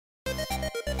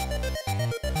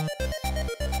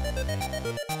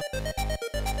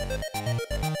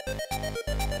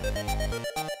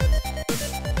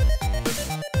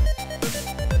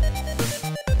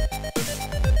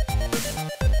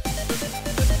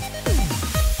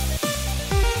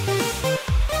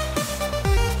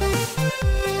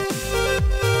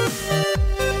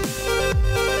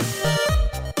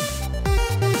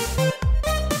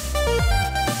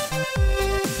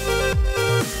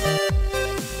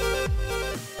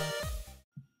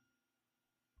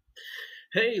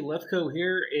Hey, Lefko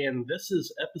here, and this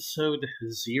is episode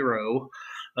 0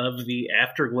 of the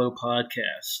Afterglow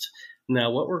podcast.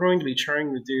 Now, what we're going to be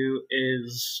trying to do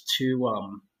is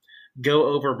to go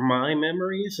over my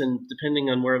memories, and depending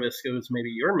on where this goes, maybe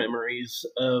your memories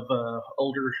of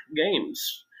older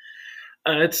games.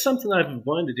 It's something I've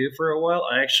wanted to do for a while.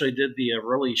 I actually did the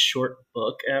really short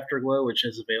book Afterglow, which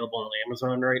is available on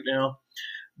Amazon right now.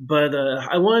 But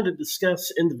I wanted to discuss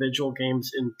individual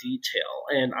games in detail,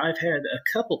 and I've had a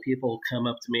couple people come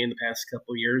up to me in the past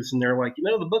couple years, and they're like,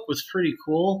 the book was pretty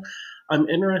cool. I'm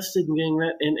interested in getting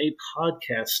that in a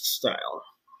podcast style.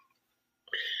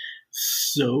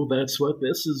 So that's what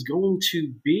this is going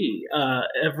to be.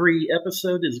 Every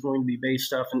episode is going to be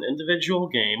based off an individual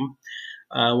game.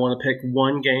 I want to pick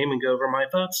one game and go over my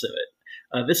thoughts of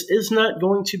it. This is not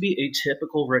going to be a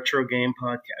typical retro game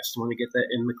podcast. I want to get that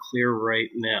in the clear right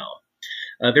now.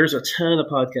 There's a ton of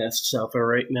podcasts out there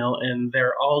right now, and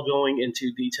they're all going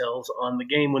into details on the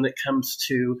game when it comes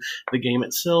to the game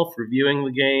itself, reviewing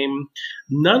the game.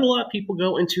 Not a lot of people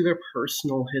go into their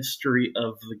personal history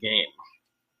of the game.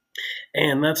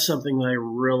 And that's something that I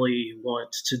really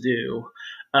want to do.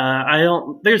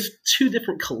 There's two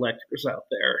different collectors out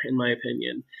there, in my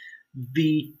opinion.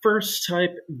 The first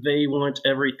type, they want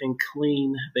everything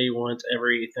clean. They want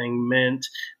everything mint.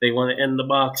 They want to end the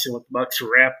box. They want the box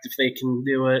wrapped if they can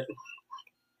do it.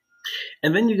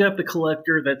 And then you got the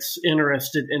collector that's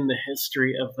interested in the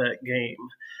history of that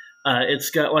game. It's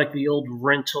got like the old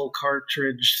rental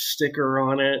cartridge sticker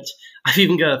on it. I've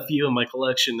even got a few in my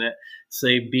collection that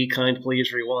say, "Be kind,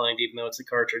 please rewind," even though it's a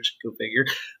cartridge. Go figure.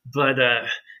 But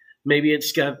maybe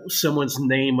it's got someone's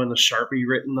name on the Sharpie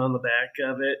written on the back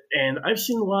of it. And I've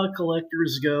seen a lot of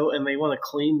collectors go and they want to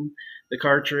clean the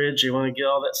cartridge. They want to get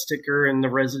all that sticker and the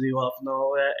residue off and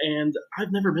all that. And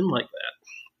I've never been like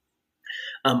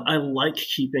that. I like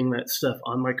keeping that stuff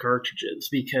on my cartridges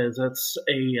because that's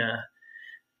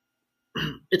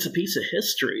it's a piece of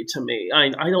history to me.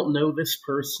 I don't know this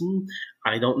person.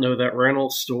 I don't know that rental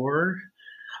store.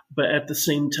 But at the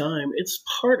same time, it's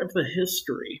part of the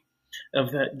history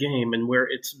of that game and where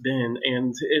it's been,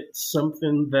 and it's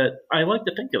something that I like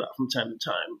to think about from time to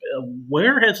time.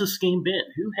 Where has this game been?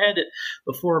 Who had it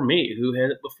before me? Who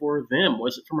had it before them?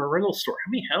 Was it from a rental store?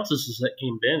 How many houses has that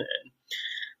game been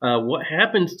in? What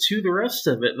happened to the rest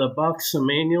of it? The box of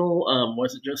manual,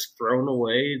 was it just thrown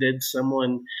away? Did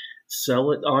someone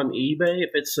sell it on eBay?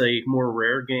 If it's a more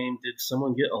rare game, did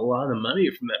someone get a lot of money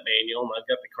from that manual? And I've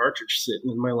got the cartridge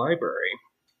sitting in my library.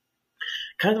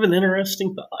 Kind of an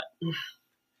interesting thought.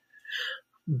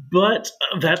 But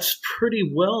that's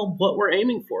pretty well what we're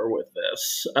aiming for with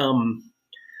this.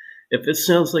 If this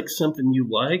sounds like something you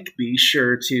like, be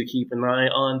sure to keep an eye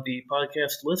on the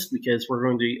podcast list because we're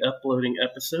going to be uploading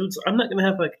episodes. I'm not going to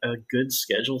have like a good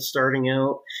schedule starting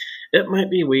out. It might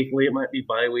be weekly, it might be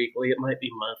bi-weekly, it might be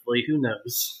monthly, who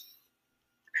knows.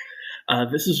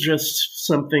 This is just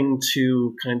something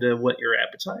to kind of whet your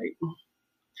appetite.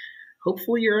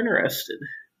 Hopefully you're interested.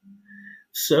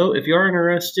 So if you are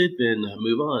interested, then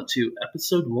move on to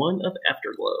episode 1 of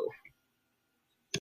Afterglow.